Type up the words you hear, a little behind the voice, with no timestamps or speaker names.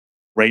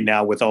Right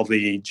now, with all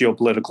the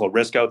geopolitical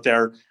risk out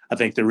there, I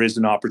think there is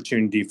an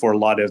opportunity for a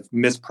lot of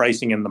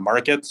mispricing in the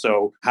market.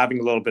 So having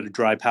a little bit of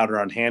dry powder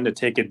on hand to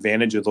take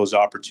advantage of those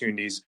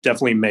opportunities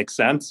definitely makes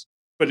sense.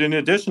 But in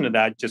addition to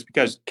that, just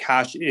because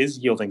cash is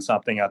yielding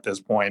something at this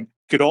point,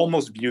 you could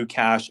almost view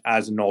cash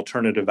as an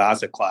alternative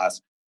asset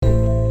class.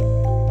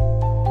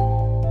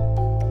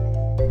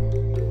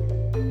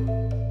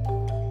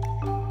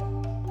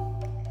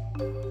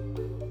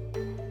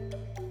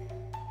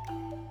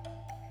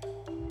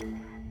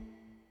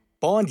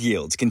 Bond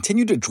yields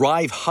continue to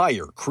drive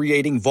higher,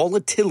 creating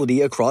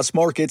volatility across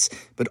markets,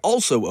 but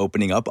also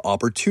opening up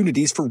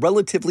opportunities for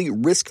relatively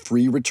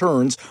risk-free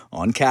returns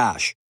on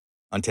cash.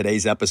 On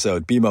today's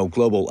episode, BMO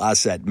Global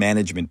Asset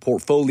Management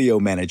portfolio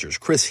managers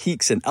Chris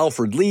Heeks and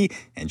Alfred Lee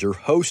and your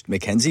host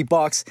Mackenzie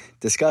Box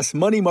discuss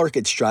money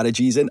market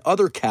strategies and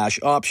other cash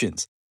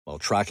options while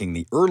tracking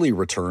the early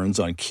returns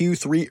on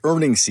Q3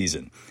 earnings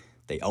season.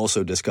 They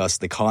also discuss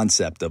the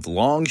concept of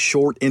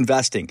long-short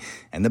investing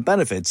and the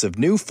benefits of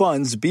new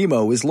funds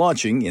BMO is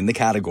launching in the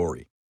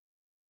category.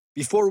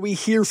 Before we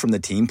hear from the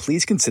team,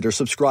 please consider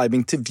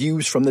subscribing to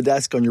Views from the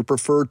Desk on your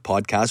preferred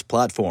podcast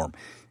platform.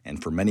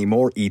 And for many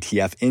more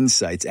ETF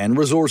insights and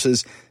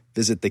resources,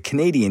 visit the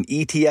Canadian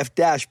ETF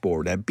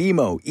dashboard at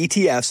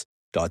bmoetfs.ca.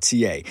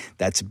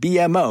 That's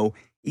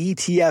bmoetfs.ca.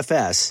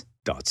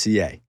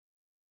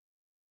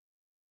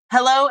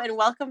 Hello and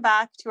welcome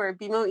back to our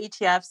BMO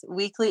ETF's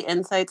Weekly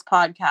Insights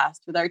podcast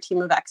with our team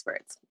of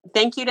experts.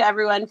 Thank you to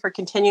everyone for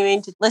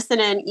continuing to listen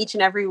in each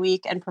and every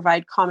week and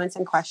provide comments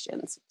and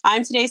questions.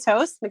 I'm today's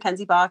host,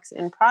 Mackenzie Box,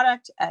 in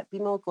product at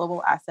BMO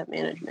Global Asset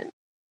Management.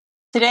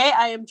 Today,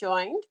 I am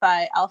joined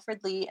by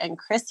Alfred Lee and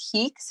Chris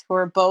Heeks, who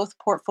are both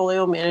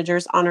portfolio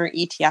managers on our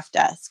ETF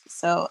desk.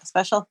 So a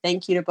special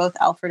thank you to both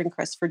Alfred and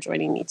Chris for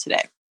joining me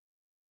today.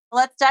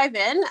 Let's dive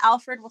in.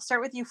 Alfred, we'll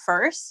start with you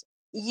first.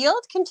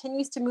 Yield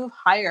continues to move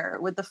higher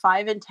with the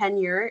 5 and 10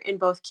 year in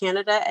both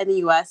Canada and the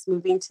US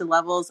moving to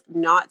levels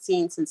not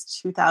seen since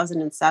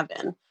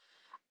 2007.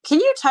 Can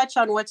you touch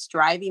on what's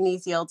driving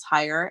these yields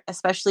higher,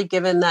 especially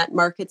given that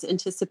markets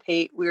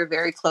anticipate we are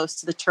very close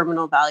to the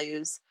terminal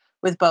values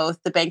with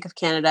both the Bank of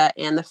Canada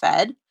and the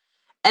Fed?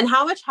 And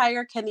how much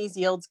higher can these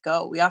yields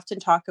go? We often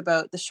talk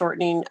about the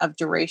shortening of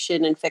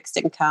duration in fixed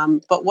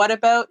income, but what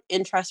about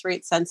interest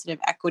rate sensitive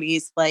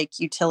equities like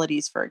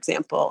utilities, for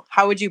example?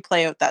 How would you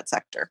play out that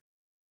sector?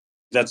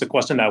 That's a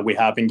question that we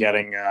have been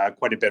getting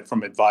quite a bit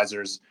from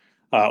advisors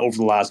over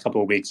the last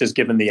couple of weeks, just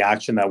given the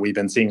action that we've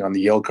been seeing on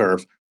the yield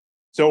curve.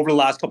 So over the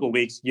last couple of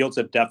weeks, yields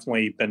have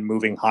definitely been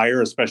moving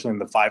higher, especially in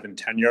the 5 and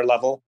 10 year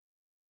level,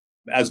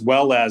 as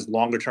well as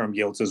longer term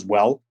yields as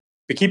well.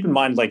 But keep in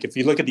mind, like if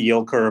you look at the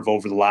yield curve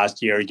over the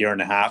last year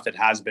and a half, it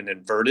has been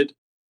inverted.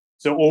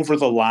 So over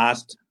the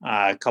last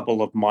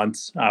couple of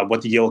months,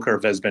 what the yield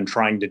curve has been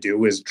trying to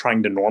do is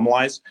trying to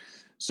normalize.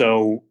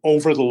 So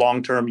over the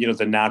long term,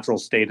 the natural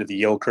state of the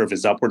yield curve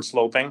is upward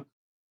sloping.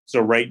 So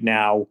right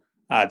now,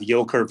 the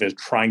yield curve is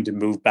trying to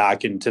move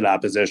back into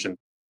that position.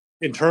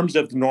 In terms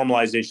of the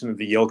normalization of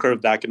the yield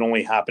curve, that can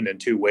only happen in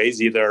two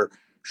ways. Either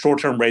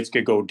short-term rates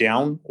could go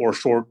down or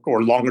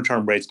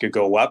longer-term rates could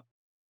go up,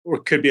 or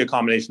it could be a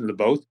combination of the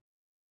both.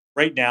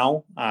 Right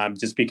now,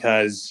 just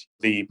because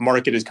the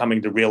market is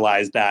coming to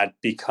realize that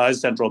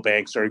because central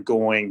banks are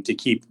going to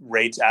keep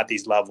rates at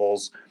these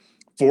levels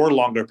for a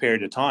longer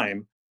period of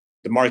time,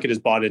 the market has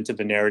bought into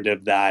the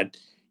narrative that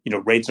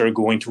rates are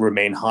going to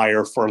remain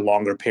higher for a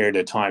longer period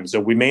of time. So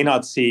we may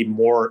not see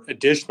more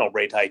additional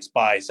rate hikes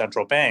by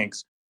central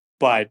banks,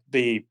 but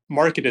the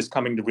market is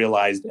coming to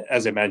realize,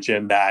 as I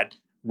mentioned, that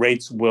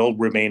rates will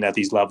remain at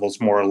these levels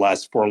more or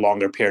less for a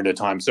longer period of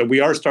time. So we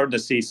are starting to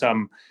see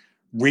some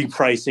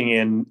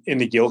repricing in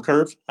the yield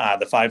curve.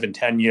 The 5 and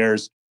 10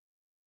 years,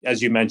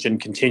 as you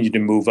mentioned, continue to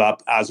move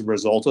up as a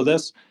result of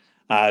this.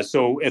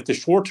 So if the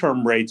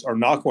short-term rates are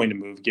not going to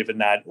move, given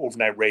that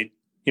overnight rate,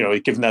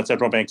 given that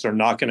central banks are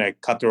not going to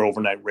cut their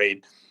overnight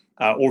rate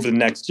over the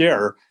next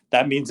year,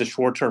 that means the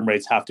short-term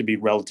rates have to be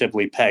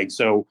relatively pegged.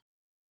 So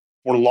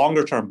for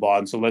longer-term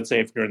bonds, so let's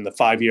say if you're in the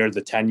 5-year,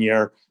 the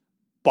 10-year,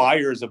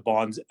 buyers of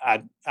bonds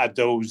at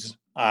those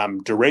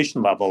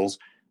duration levels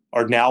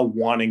are now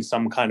wanting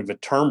some kind of a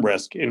term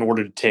risk in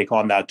order to take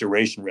on that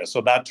duration risk.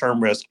 So that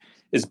term risk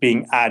is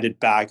being added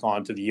back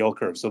onto the yield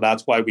curve. So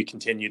that's why we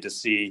continue to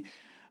see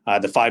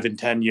the 5 and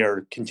 10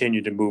 year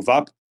continue to move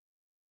up.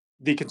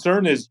 The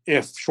concern is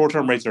if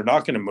short-term rates are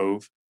not going to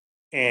move,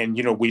 and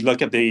we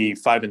look at the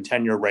 5 and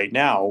 10 year right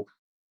now,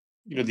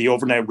 the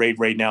overnight rate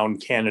right now in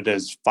Canada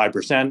is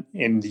 5%.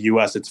 In the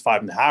US, it's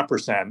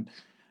 5.5%.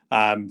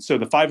 So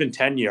the 5 and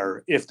 10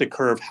 year, if the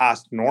curve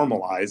has to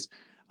normalize,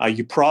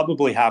 you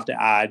probably have to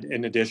add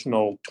an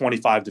additional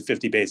 25 to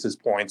 50 basis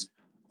points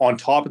on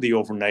top of the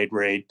overnight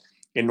rate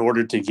in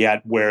order to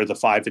get where the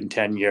 5 and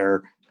 10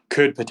 year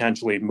could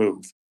potentially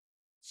move.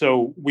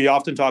 So we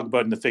often talk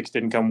about in the fixed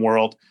income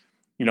world,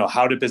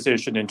 how to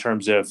position in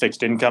terms of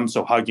fixed income.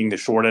 So hugging the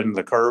short end of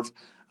the curve,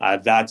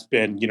 that's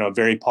been, a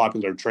very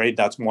popular trade.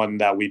 That's one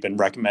that we've been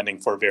recommending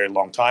for a very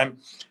long time.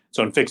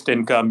 So in fixed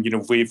income,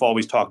 we've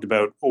always talked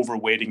about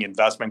overweighting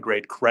investment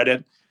grade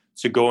credit.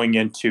 So going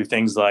into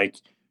things like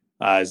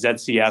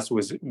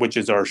ZCS, which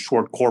is our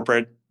short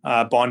corporate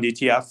bond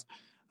ETF.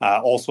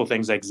 Also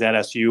things like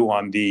ZSU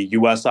on the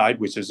U.S. side,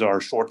 which is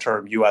our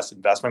short-term U.S.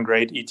 investment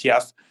grade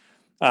ETF.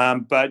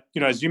 But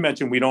as you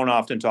mentioned, we don't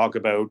often talk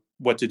about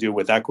what to do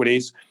with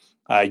equities.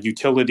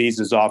 Utilities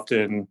is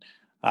often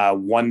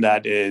one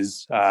that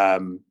is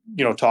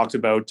talked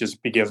about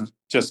just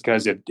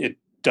because it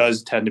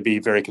does tend to be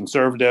very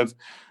conservative,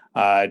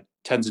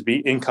 tends to be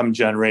income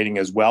generating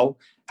as well.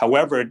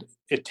 However,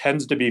 it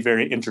tends to be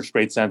very interest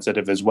rate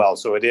sensitive as well.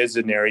 So it is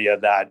an area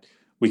that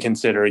we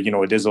consider,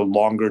 it is a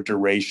longer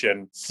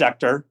duration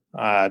sector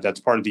that's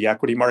part of the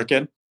equity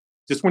market.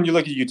 Just when you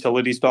look at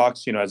utility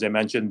stocks, as I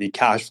mentioned, the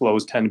cash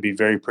flows tend to be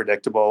very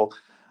predictable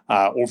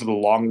over the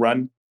long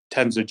run,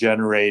 tends to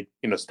generate,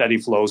 steady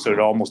flow. So it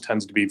almost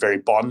tends to be very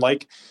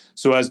bond-like.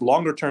 So as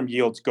longer term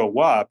yields go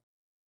up,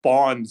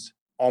 bonds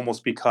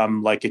almost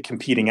become like a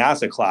competing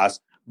asset class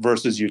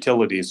versus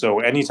utilities. So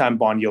anytime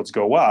bond yields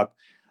go up,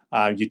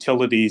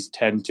 utilities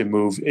tend to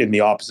move in the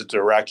opposite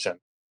direction.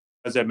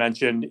 As I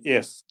mentioned,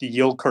 if the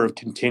yield curve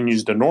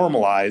continues to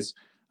normalize,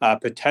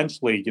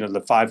 potentially,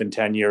 the 5 and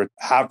 10 year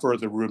have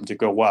further room to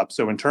go up.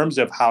 So in terms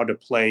of how to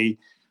play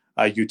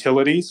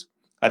utilities,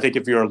 I think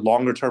if you're a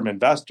longer term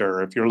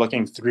investor, if you're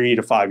looking 3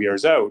 to 5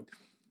 years out,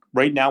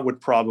 right now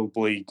would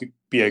probably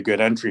be a good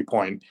entry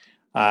point.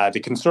 The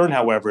concern,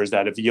 however, is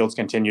that if yields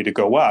continue to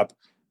go up,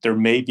 there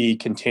may be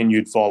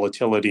continued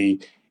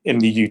volatility in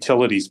the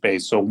utility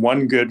space. So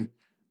one good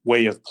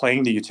way of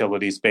playing the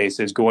utility space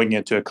is going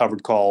into a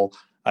covered call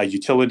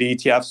utility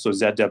ETF, so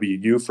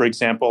ZWU, for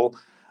example.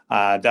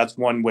 That's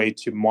one way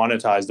to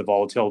monetize the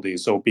volatility.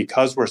 So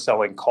because we're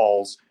selling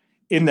calls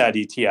in that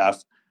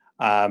ETF,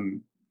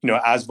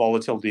 as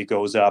volatility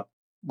goes up,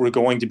 we're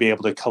going to be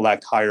able to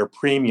collect higher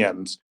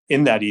premiums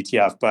in that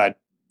ETF. But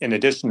in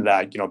addition to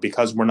that,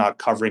 because we're not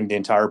covering the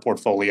entire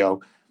portfolio,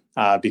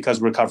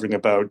 because we're covering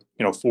about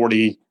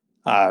 40 to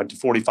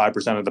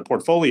 45% of the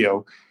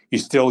portfolio, you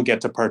still get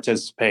to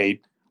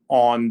participate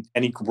on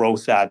any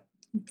growth that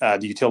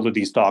the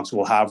utility stocks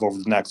will have over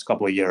the next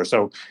couple of years.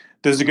 So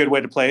this is a good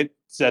way to play it.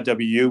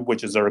 ZWU,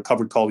 which is our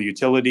covered call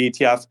utility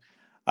ETF,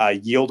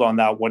 yield on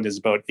that one is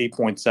about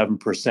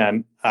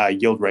 8.7%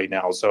 yield right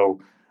now.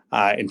 So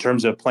in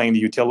terms of playing the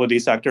utility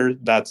sector,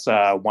 that's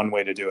one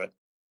way to do it.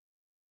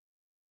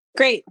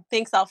 Great.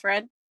 Thanks,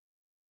 Alfred.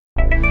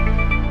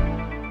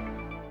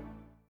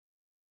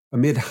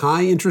 Amid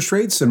high interest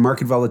rates and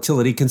market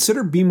volatility,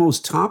 consider BMO's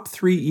top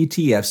 3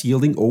 ETFs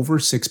yielding over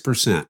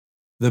 6%.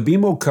 The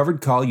BMO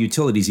Covered Call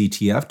Utilities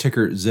ETF,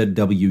 ticker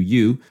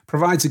ZWU,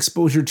 provides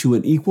exposure to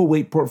an equal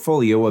weight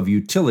portfolio of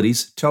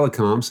utilities,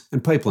 telecoms,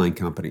 and pipeline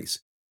companies.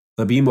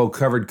 The BMO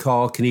Covered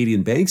Call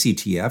Canadian Banks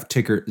ETF,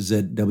 ticker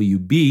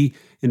ZWB,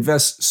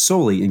 invests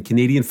solely in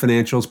Canadian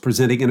financials,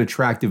 presenting an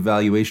attractive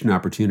valuation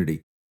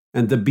opportunity.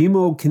 And the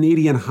BMO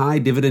Canadian High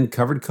Dividend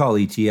Covered Call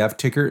ETF,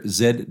 ticker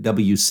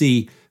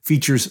ZWC,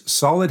 features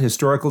solid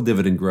historical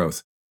dividend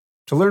growth.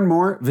 To learn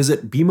more,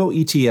 visit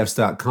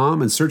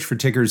BMOETFs.com and search for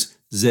tickers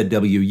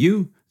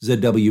ZWU,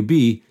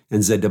 ZWB,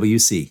 and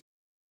ZWC.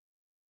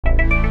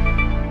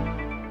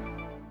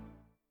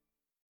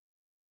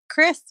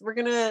 Chris, we're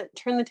going to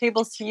turn the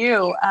tables to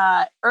you.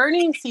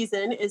 Earnings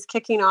season is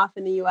kicking off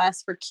in the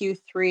U.S. for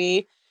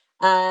Q3.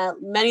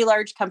 Many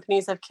large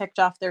companies have kicked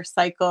off their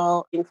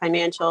cycle in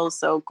financials,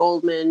 so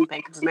Goldman,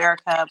 Bank of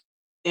America,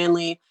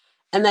 Stanley,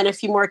 and then a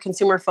few more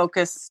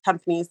consumer-focused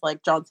companies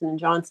like Johnson &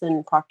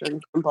 Johnson, Procter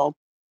 & Gamble.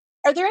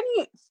 Are there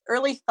any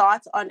early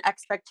thoughts on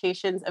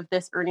expectations of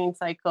this earnings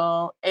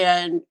cycle?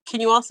 And can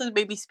you also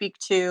maybe speak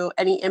to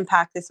any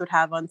impact this would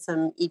have on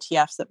some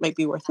ETFs that might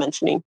be worth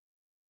mentioning?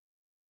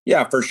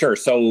 Yeah, for sure.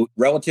 So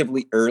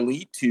relatively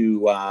early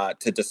to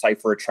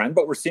decipher a trend,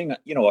 but we're seeing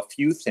a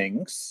few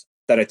things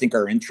that I think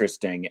are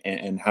interesting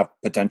and have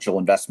potential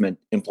investment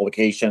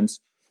implications.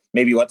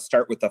 Maybe let's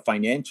start with the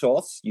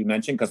financials you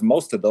mentioned, because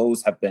most of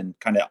those have been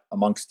kind of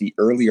amongst the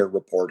earlier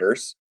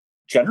reporters.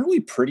 Generally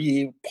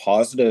pretty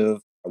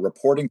positive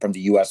reporting from the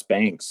U.S.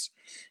 banks.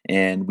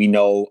 And we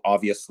know,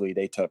 obviously,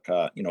 they took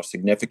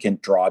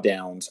significant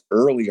drawdowns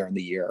earlier in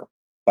the year,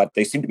 but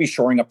they seem to be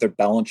shoring up their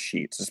balance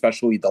sheets,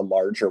 especially the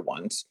larger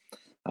ones.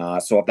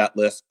 So of that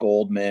list,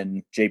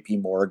 Goldman,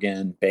 JP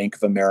Morgan, Bank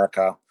of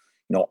America,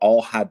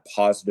 all had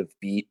positive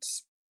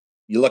beats.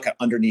 You look at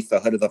underneath the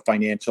hood of the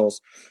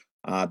financials,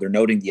 they're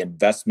noting the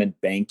investment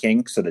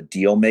banking, so the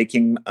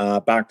deal-making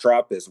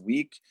backdrop is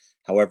weak.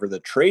 However, the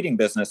trading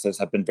businesses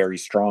have been very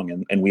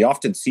strong. And we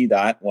often see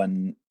that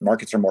when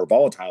markets are more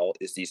volatile,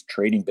 is these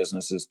trading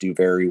businesses do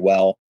very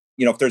well.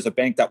 If there's a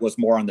bank that was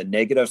more on the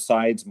negative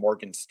sides,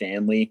 Morgan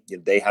Stanley,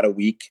 they had a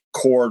weak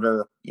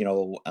quarter,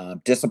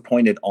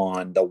 disappointed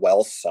on the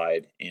wealth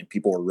side. And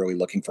people were really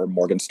looking for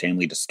Morgan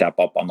Stanley to step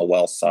up on the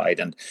wealth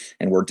side. And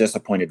we're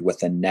disappointed with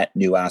the net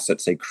new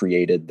assets they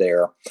created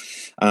there.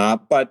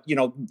 But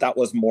that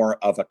was more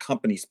of a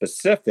company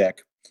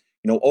specific.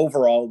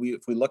 Overall,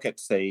 if we look at,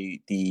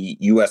 say, the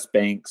U.S.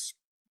 banks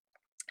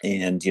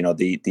And,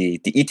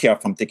 the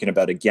ETF I'm thinking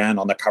about again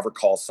on the covered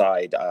call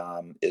side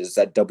is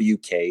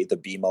ZWK, the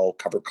BMO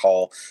covered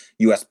call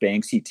US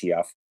Banks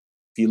ETF.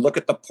 If you look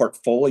at the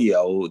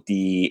portfolio,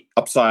 the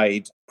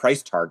upside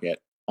price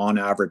target on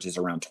average is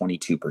around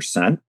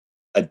 22%.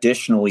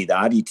 Additionally,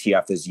 that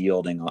ETF is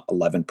yielding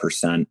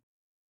 11%.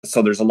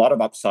 So there's a lot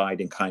of upside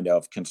and kind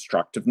of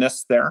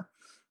constructiveness there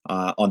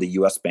on the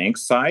U.S. bank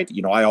side.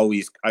 I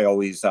always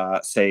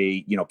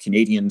say,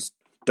 Canadians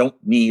don't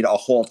need a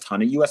whole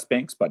ton of U.S.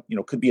 banks, but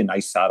could be a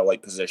nice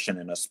satellite position,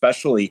 and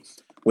especially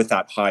with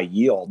that high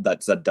yield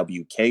that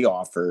ZWK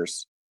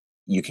offers,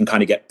 you can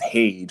kind of get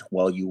paid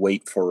while you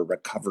wait for a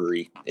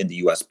recovery in the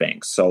U.S.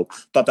 banks. So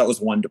thought that was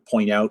one to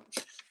point out.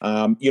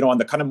 On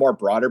the kind of more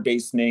broader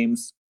based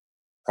names,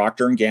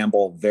 Procter and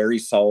Gamble, very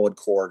solid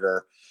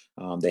quarter.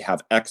 They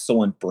have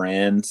excellent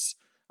brands,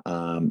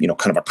 kind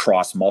of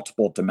across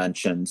multiple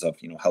dimensions of,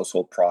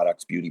 household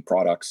products, beauty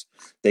products.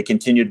 They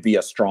continue to be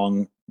a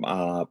strong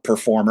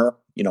performer,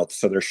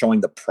 so they're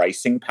showing the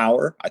pricing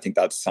power. I think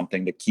that's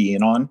something to key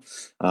in on.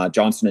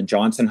 Johnson &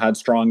 Johnson had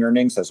strong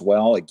earnings as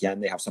well.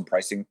 Again, they have some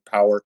pricing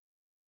power.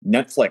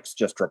 Netflix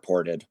just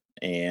reported,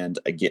 and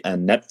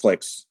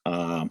Netflix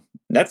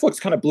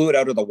kind of blew it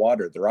out of the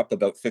water. They're up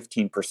about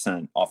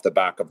 15% off the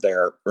back of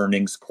their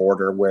earnings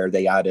quarter, where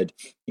they added,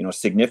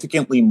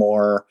 significantly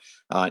more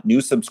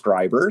new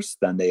subscribers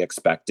than they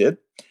expected,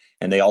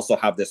 and they also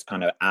have this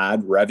kind of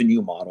ad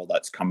revenue model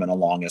that's coming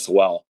along as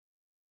well.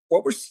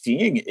 What we're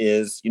seeing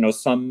is,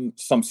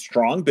 some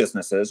strong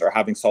businesses are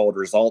having solid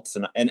results,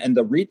 and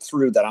the read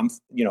through that I'm,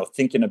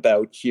 thinking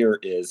about here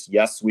is,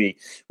 yes, we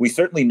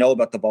certainly know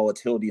about the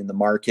volatility in the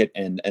market,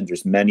 and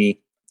there's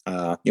many,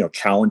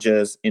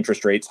 challenges,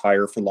 interest rates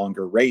higher for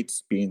longer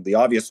rates being the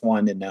obvious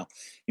one, and now,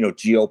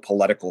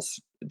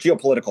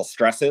 geopolitical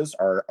stresses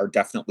are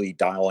definitely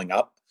dialing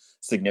up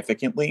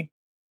significantly.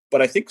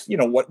 But I think,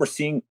 what we're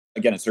seeing,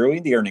 again, it's early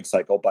in the earnings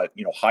cycle, but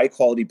high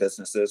quality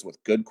businesses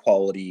with good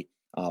quality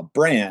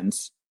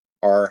brands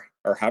are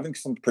having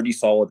some pretty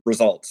solid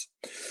results.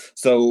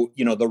 So,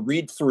 the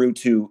read through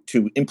to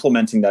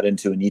implementing that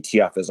into an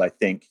ETF is, I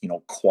think,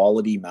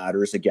 quality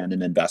matters again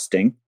in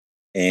investing.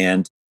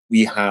 And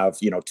we have,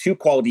 two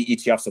quality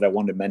ETFs that I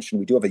wanted to mention.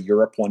 We do have a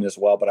Europe one as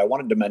well, but I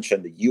wanted to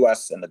mention the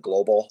US and the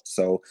global.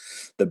 So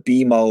the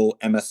BMO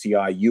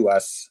MSCI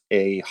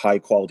USA high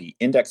quality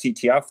index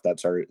ETF,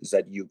 that's our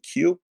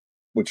ZUQ,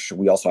 which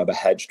we also have a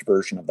hedged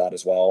version of that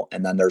as well.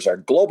 And then there's our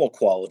global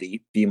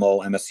quality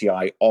BMO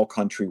MSCI all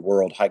country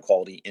world high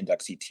quality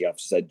index ETF,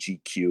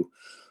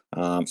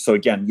 ZGQ. So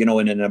again, in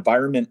an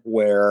environment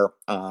where,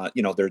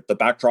 the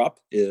backdrop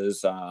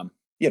is,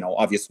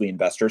 obviously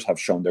investors have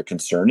shown their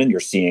concern, and you're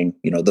seeing,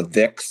 the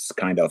VIX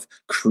kind of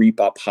creep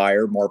up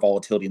higher, more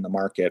volatility in the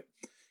market.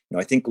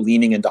 I think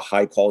leaning into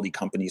high quality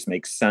companies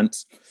makes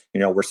sense.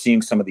 We're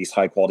seeing some of these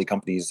high quality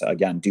companies,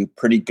 again, do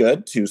pretty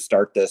good to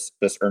start this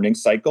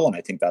earnings cycle. And I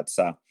think that's,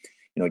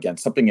 again,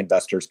 something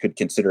investors could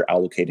consider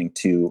allocating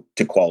to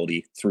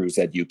quality through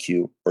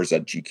ZUQ or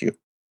ZGQ.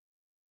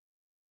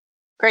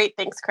 Great.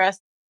 Thanks, Chris.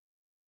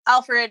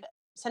 Alfred,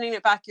 sending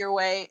it back your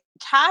way.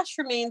 Cash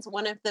remains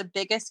one of the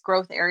biggest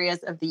growth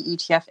areas of the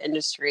ETF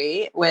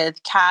industry,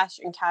 with cash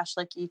and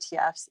cash-like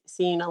ETFs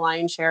seeing a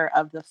lion's share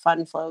of the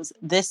fund flows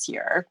this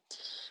year.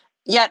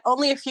 Yet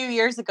only a few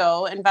years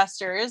ago,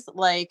 investors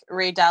like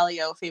Ray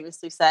Dalio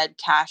famously said,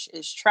 cash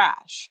is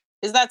trash.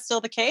 Is that still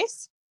the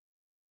case?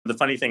 The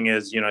funny thing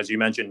is, as you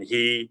mentioned,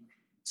 he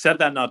said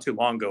that not too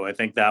long ago. I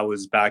think that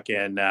was back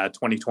in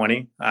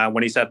 2020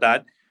 when he said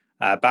that.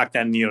 Back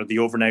then, the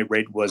overnight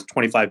rate was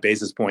 25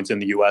 basis points in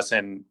the US,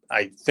 and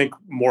I think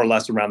more or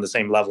less around the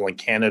same level in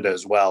Canada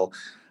as well.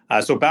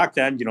 So back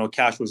then,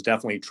 cash was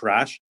definitely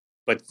trash,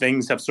 but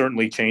things have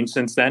certainly changed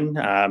since then,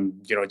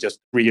 just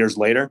 3 years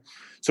later.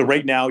 So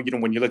right now,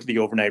 when you look at the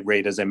overnight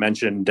rate, as I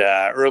mentioned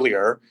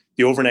earlier,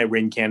 the overnight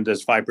rate in Canada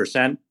is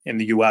 5%. In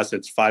the US,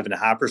 it's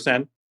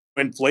 5.5%.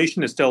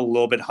 Inflation is still a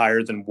little bit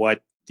higher than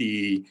what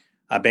the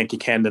Bank of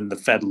Canada and the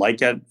Fed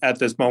like at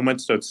this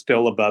moment. So it's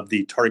still above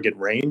the target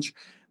range.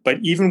 But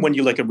even when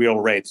you look at real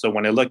rates, so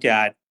when I look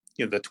at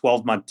the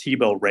 12-month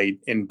T-bill rate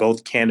in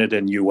both Canada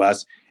and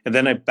US, and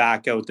then I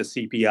back out the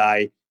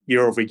CPI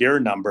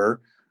year-over-year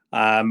number,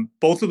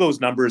 both of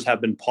those numbers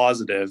have been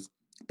positive,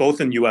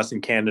 both in US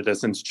and Canada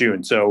since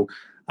June. So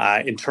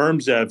in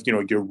terms of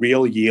your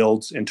real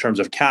yields, in terms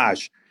of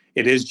cash,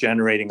 it is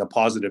generating a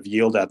positive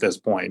yield at this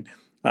point.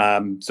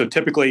 So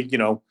typically,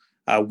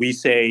 we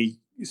say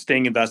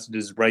staying invested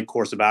is the right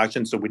course of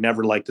action. So we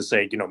never like to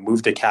say,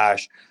 move to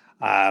cash.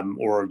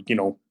 Or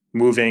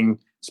moving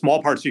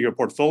small parts of your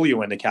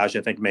portfolio into cash,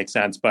 I think makes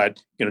sense,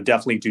 but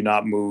definitely do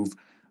not move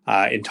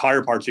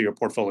entire parts of your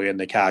portfolio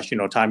into cash.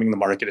 Timing the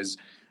market is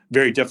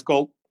very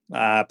difficult.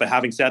 But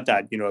having said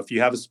that, if you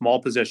have a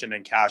small position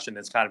in cash in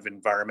this kind of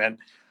environment,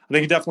 I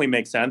think it definitely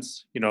makes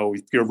sense.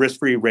 If your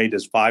risk-free rate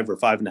is 5 or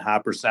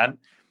 5.5%,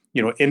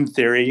 in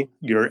theory,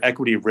 your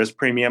equity risk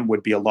premium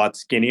would be a lot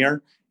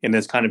skinnier in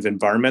this kind of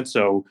environment.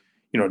 So,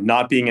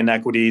 not being in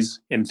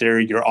equities, in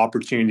theory, your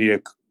opportunity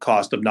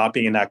cost of not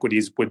being in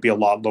equities would be a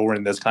lot lower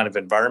in this kind of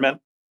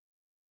environment.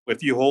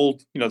 If you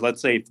hold,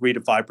 let's say 3 to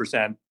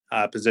 5%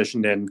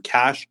 positioned in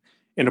cash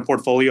in a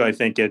portfolio, I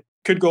think it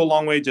could go a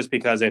long way just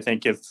because I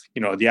think if,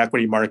 the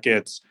equity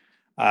markets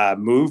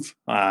move,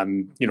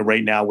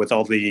 right now with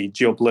all the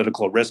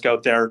geopolitical risk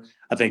out there,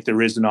 I think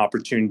there is an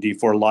opportunity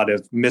for a lot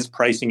of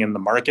mispricing in the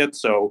market.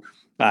 So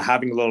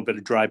having a little bit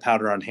of dry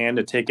powder on hand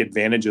to take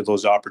advantage of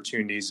those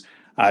opportunities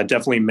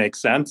definitely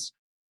makes sense.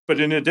 But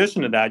in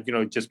addition to that,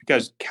 just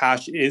because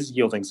cash is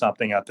yielding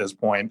something at this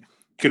point,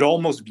 you could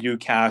almost view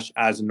cash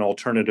as an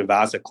alternative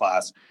asset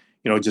class.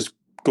 Just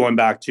going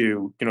back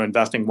to,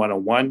 investing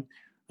 101,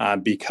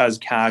 because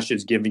cash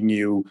is giving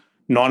you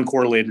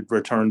non-correlated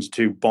returns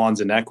to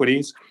bonds and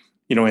equities.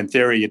 In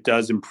theory, it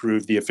does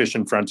improve the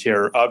efficient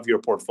frontier of your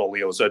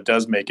portfolio. So it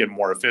does make it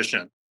more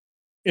efficient.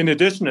 In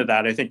addition to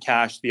that, I think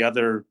cash, the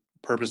other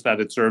purpose that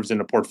it serves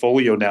in a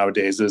portfolio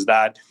nowadays is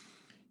that,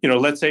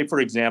 let's say, for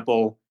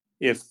example,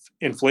 if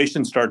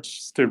inflation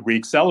starts to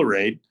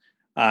reaccelerate,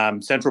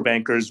 central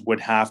bankers would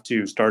have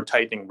to start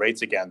tightening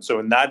rates again. So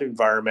in that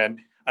environment,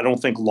 I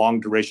don't think long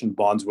duration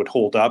bonds would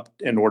hold up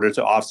in order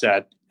to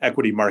offset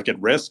equity market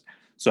risk.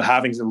 So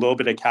having a little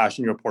bit of cash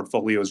in your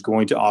portfolio is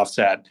going to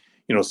offset,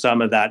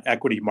 some of that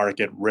equity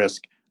market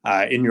risk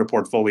in your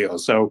portfolio.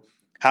 So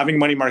having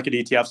money market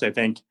ETFs, I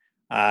think,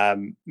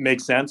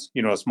 makes sense.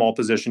 A small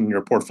position in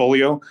your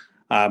portfolio.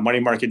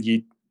 Money market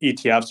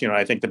ETFs,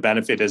 I think the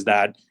benefit is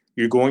that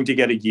you're going to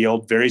get a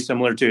yield very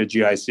similar to a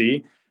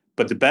GIC,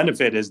 but the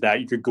benefit is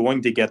that you're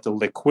going to get the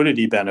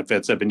liquidity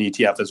benefits of an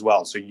ETF as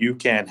well. So you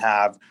can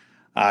have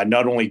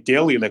not only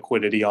daily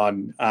liquidity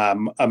on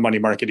a money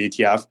market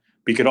ETF,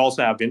 but you could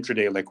also have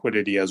intraday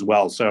liquidity as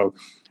well. So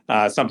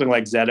something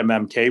like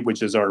ZMMK,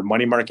 which is our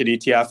money market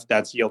ETF,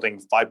 that's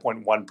yielding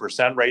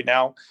 5.1% right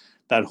now.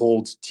 That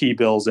holds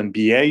T-bills and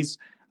BAs.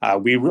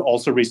 We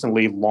also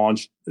recently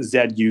launched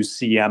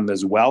ZUCM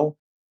as well.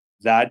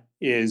 That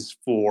is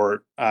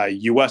for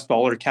US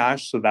dollar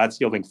cash. So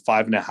that's yielding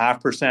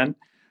 5.5%.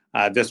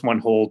 This one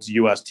holds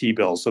US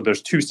T-bills. So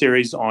there's two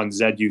series on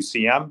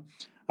ZUCM.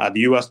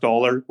 The US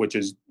dollar, which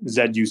is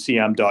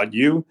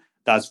ZUCM.U,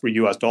 that's for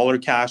US dollar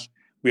cash.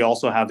 We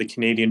also have the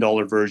Canadian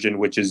dollar version,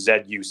 which is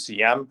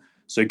ZUCM.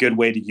 So a good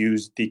way to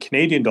use the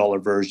Canadian dollar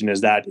version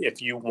is that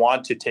if you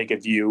want to take a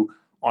view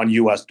on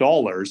US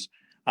dollars,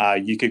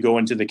 you could go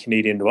into the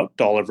Canadian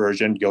dollar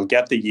version, you'll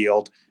get the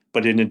yield,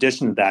 but in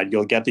addition to that,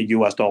 you'll get the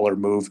US dollar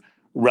move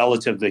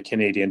relative to the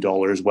Canadian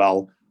dollar as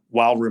well,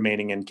 while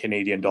remaining in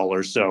Canadian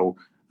dollars. So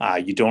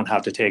you don't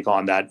have to take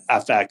on that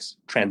FX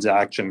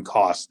transaction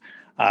cost.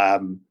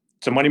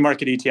 So money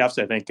market ETFs,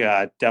 I think,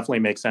 definitely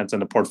make sense in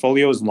the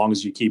portfolio as long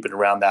as you keep it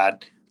around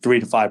that 3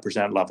 to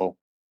 5% level.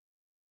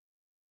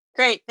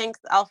 Great. Thanks,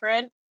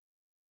 Alfred.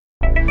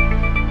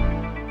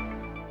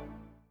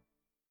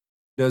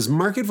 Does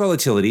market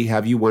volatility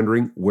have you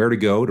wondering where to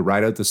go to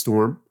ride out the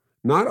storm?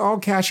 Not all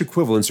cash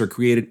equivalents are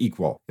created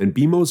equal, and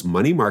BMO's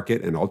money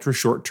market and ultra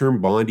short-term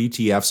bond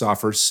ETFs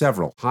offer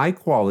several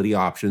high-quality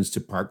options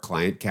to park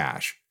client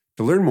cash.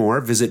 To learn more,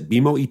 visit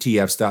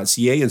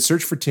BMOETFs.ca and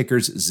search for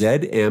tickers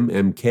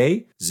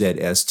ZMMK,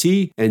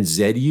 ZST, and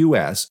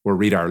ZUS, or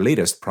read our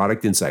latest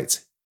product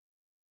insights.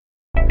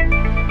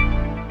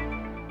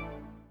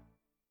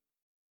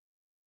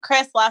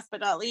 Chris, last but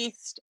not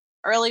least,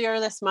 earlier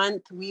this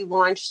month, we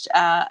launched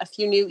a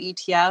few new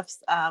ETFs,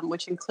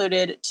 which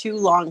included two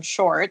long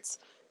shorts,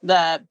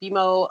 the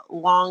BMO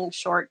Long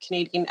Short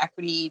Canadian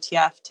Equity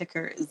ETF,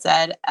 ticker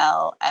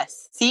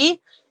ZLSC,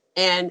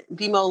 and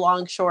BMO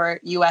Long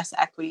Short US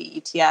Equity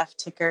ETF,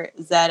 ticker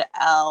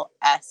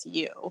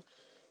ZLSU.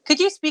 Could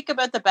you speak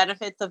about the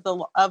benefits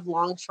of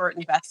long short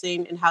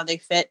investing and how they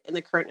fit in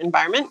the current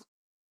environment?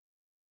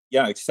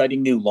 Yeah,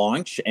 exciting new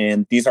launch.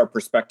 And these are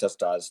prospectus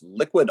as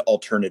liquid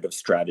alternative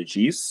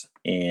strategies.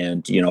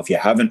 And, if you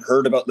haven't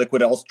heard about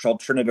liquid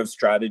alternative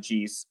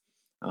strategies,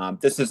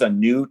 this is a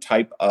new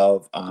type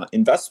of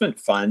investment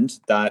fund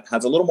that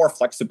has a little more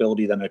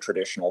flexibility than a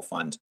traditional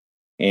fund.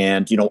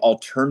 And,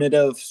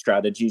 alternative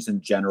strategies in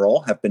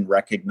general have been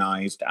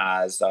recognized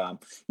as,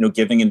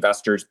 giving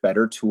investors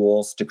better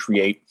tools to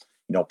create,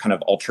 kind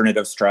of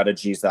alternative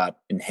strategies that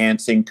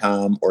enhance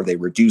income or they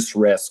reduce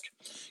risk,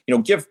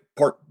 give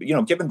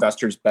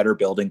investors better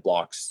building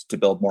blocks to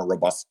build more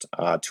robust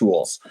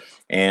tools.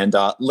 And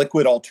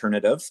liquid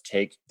alternatives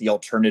take the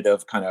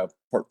alternative kind of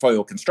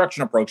portfolio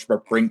construction approach,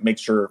 but make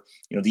sure,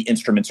 the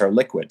instruments are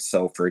liquid.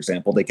 So, for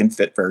example, they can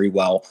fit very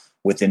well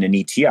within an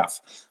ETF,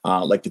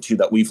 like the two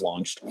that we've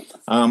launched.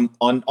 On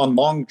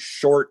long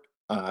short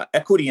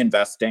equity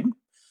investing,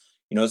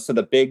 so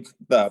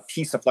the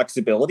piece of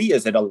flexibility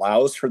is it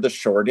allows for the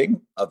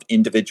shorting of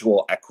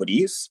individual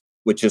equities,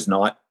 which is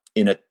not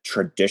in a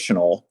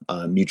traditional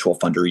mutual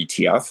fund or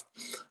ETF.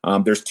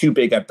 There's two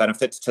big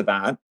benefits to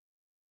that.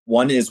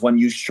 One is when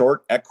you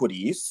short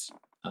equities,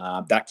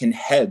 that can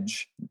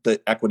hedge the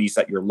equities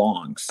that you're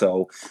long.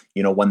 So,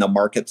 when the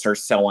markets are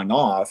selling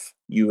off,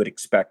 you would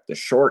expect the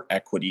short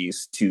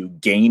equities to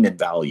gain in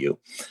value.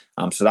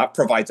 So that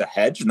provides a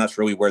hedge, and that's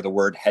really where the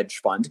word hedge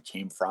fund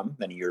came from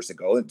many years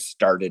ago. It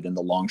started in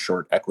the long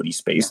short equity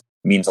space.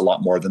 It means a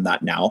lot more than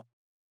that now.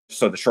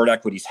 So the short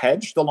equities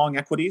hedge the long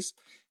equities.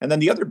 And then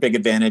the other big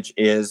advantage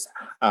is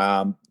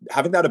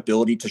having that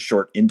ability to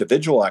short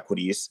individual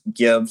equities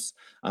gives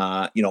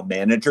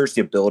managers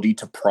the ability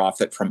to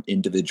profit from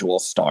individual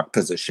stock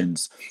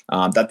positions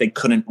that they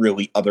couldn't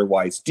really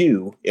otherwise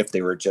do if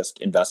they were just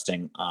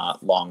investing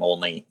long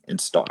only in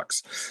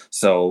stocks.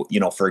 So,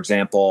 for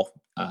example,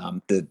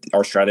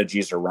 our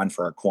strategies are run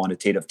for our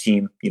quantitative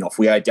team. If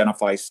we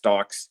identify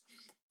stocks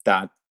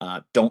that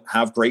don't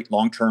have great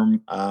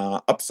long-term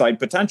upside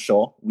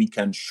potential, we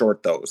can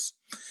short those.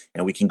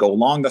 And we can go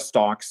long the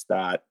stocks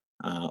that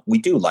we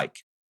do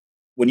like.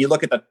 When you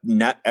look at the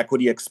net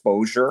equity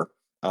exposure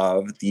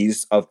of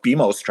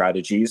BMO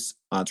strategies,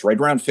 it's right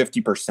around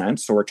 50%.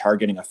 So we're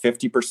targeting a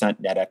 50%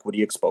 net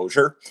equity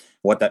exposure.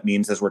 What that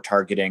means is we're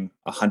targeting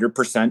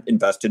 100%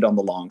 invested on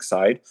the long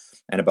side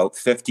and about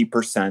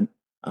 50%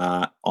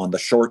 on the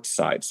short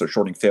side. So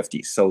shorting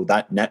 50. So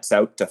that nets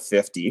out to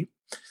 50.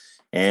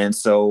 And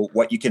so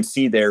what you can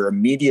see there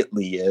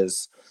immediately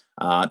is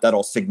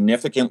that'll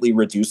significantly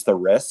reduce the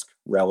risk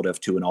relative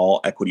to an all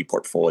equity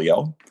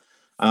portfolio.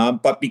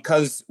 But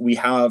because we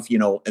have,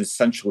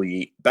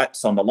 essentially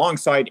bets on the long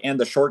side and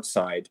the short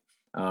side,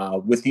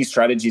 with these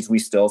strategies, we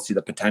still see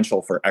the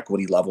potential for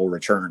equity level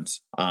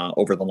returns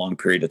over the long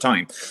period of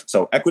time.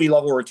 So equity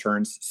level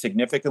returns,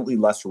 significantly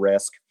less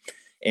risk,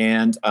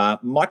 and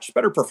much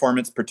better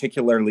performance,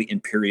 particularly in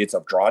periods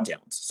of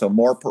drawdowns. So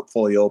more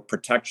portfolio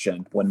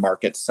protection when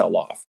markets sell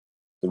off.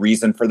 The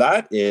reason for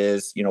that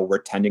is, we're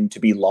tending to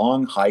be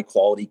long, high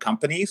quality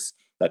companies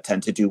that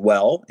tend to do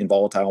well in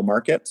volatile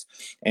markets.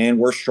 And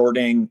we're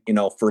shorting,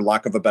 for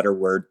lack of a better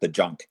word, the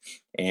junk.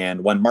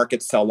 And when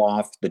markets sell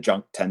off, the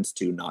junk tends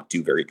to not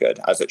do very good,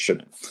 as it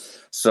shouldn't.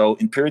 So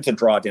in periods of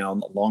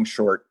drawdown, long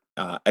short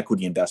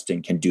equity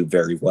investing can do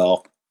very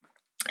well.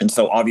 And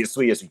so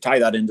obviously, as you tie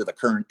that into the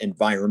current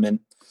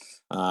environment,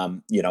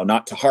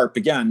 not to harp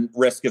again,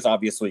 risk is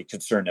obviously a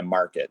concern in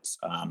markets.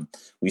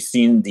 We've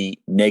seen the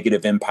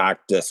negative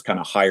impact this kind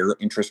of higher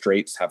interest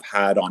rates have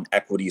had on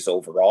equities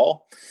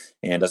overall.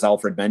 And as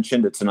Alfred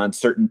mentioned, it's an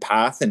uncertain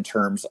path in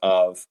terms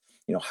of,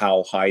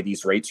 how high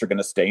these rates are going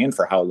to stay and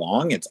for how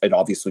long. It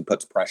obviously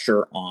puts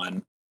pressure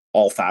on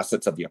all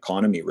facets of the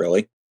economy,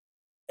 really.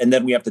 And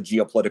then we have the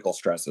geopolitical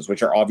stresses,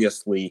 which are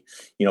obviously,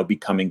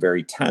 becoming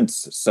very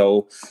tense.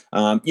 So,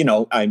 I'm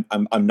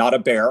not a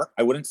bear.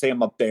 I wouldn't say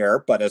I'm a bear,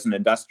 but as an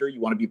investor,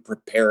 you want to be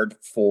prepared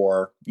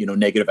for,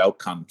 negative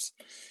outcomes.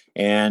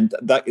 And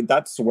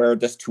that's where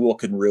this tool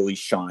can really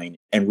shine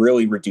and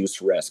really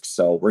reduce risk.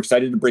 So we're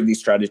excited to bring these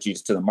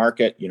strategies to the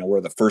market.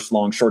 We're the first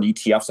long short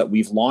ETFs that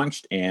we've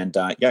launched, and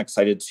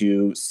excited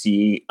to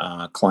see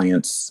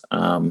clients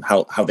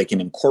how they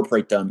can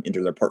incorporate them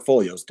into their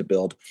portfolios to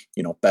build,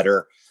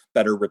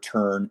 better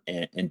return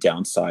and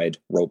downside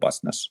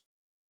robustness.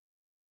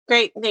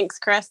 Great. Thanks,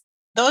 Chris.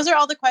 Those are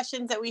all the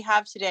questions that we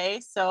have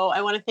today. So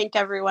I want to thank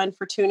everyone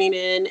for tuning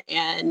in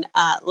and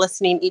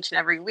listening each and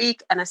every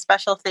week. And a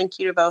special thank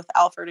you to both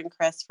Alfred and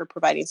Chris for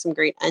providing some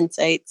great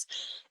insights.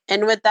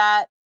 And with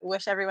that,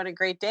 wish everyone a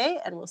great day,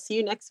 and we'll see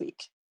you next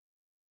week.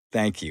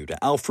 Thank you to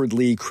Alfred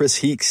Lee, Chris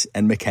Heeks,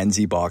 and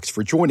Mackenzie Box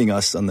for joining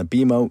us on the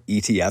BMO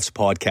ETFs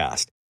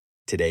podcast.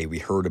 Today, we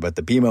heard about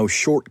the BMO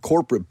Short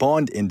Corporate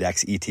Bond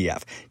Index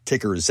ETF,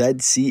 ticker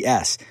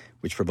ZCS,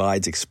 which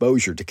provides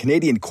exposure to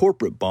Canadian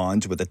corporate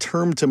bonds with a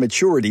term to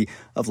maturity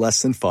of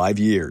less than 5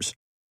 years.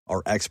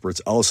 Our experts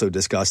also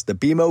discussed the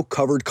BMO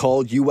Covered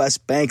Call U.S.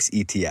 Banks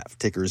ETF,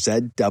 ticker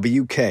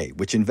ZWK,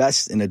 which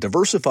invests in a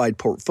diversified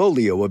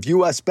portfolio of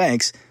U.S.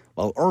 banks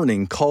while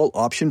earning call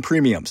option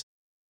premiums.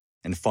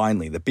 And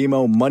finally, the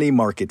BMO Money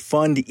Market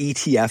Fund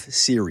ETF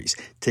series,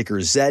 ticker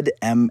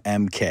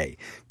ZMMK,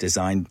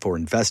 designed for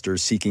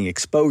investors seeking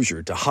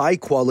exposure to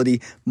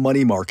high-quality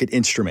money market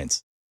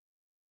instruments.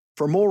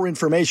 For more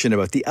information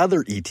about the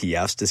other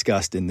ETFs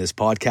discussed in this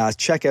podcast,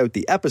 check out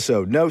the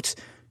episode notes,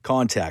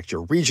 contact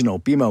your regional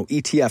BMO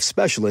ETF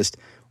specialist,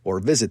 or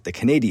visit the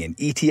Canadian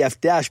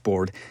ETF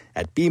dashboard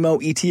at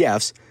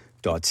bmoetfs.ca.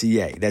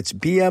 That's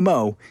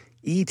bmoetfs.ca.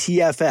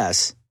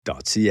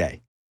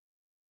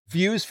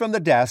 Views from the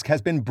Desk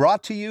has been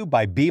brought to you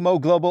by BMO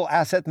Global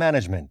Asset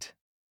Management.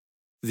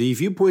 The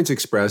viewpoints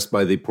expressed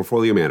by the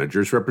portfolio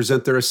managers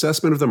represent their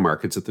assessment of the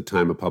markets at the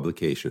time of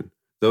publication.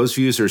 Those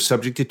views are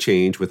subject to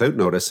change without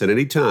notice at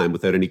any time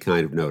without any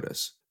kind of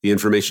notice. The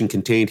information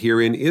contained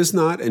herein is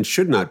not and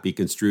should not be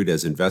construed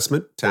as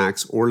investment,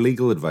 tax, or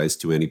legal advice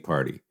to any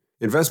party.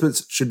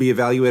 Investments should be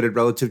evaluated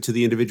relative to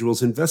the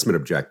individual's investment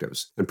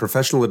objectives, and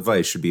professional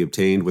advice should be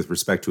obtained with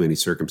respect to any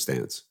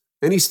circumstance.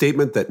 Any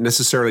statement that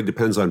necessarily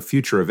depends on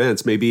future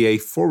events may be a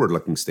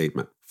forward-looking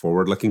statement.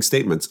 Forward-looking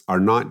statements are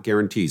not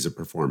guarantees of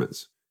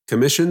performance.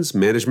 Commissions,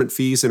 management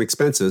fees, and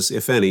expenses,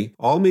 if any,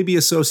 all may be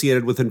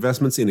associated with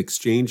investments in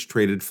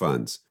exchange-traded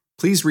funds.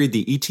 Please read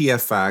the ETF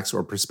facts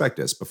or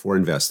prospectus before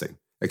investing.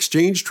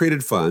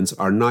 Exchange-traded funds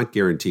are not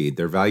guaranteed.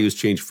 Their values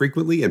change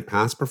frequently, and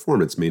past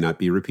performance may not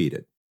be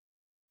repeated.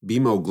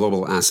 BMO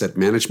Global Asset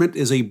Management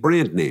is a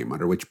brand name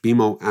under which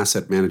BMO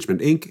Asset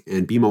Management Inc.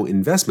 and BMO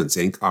Investments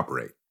Inc.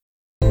 operate.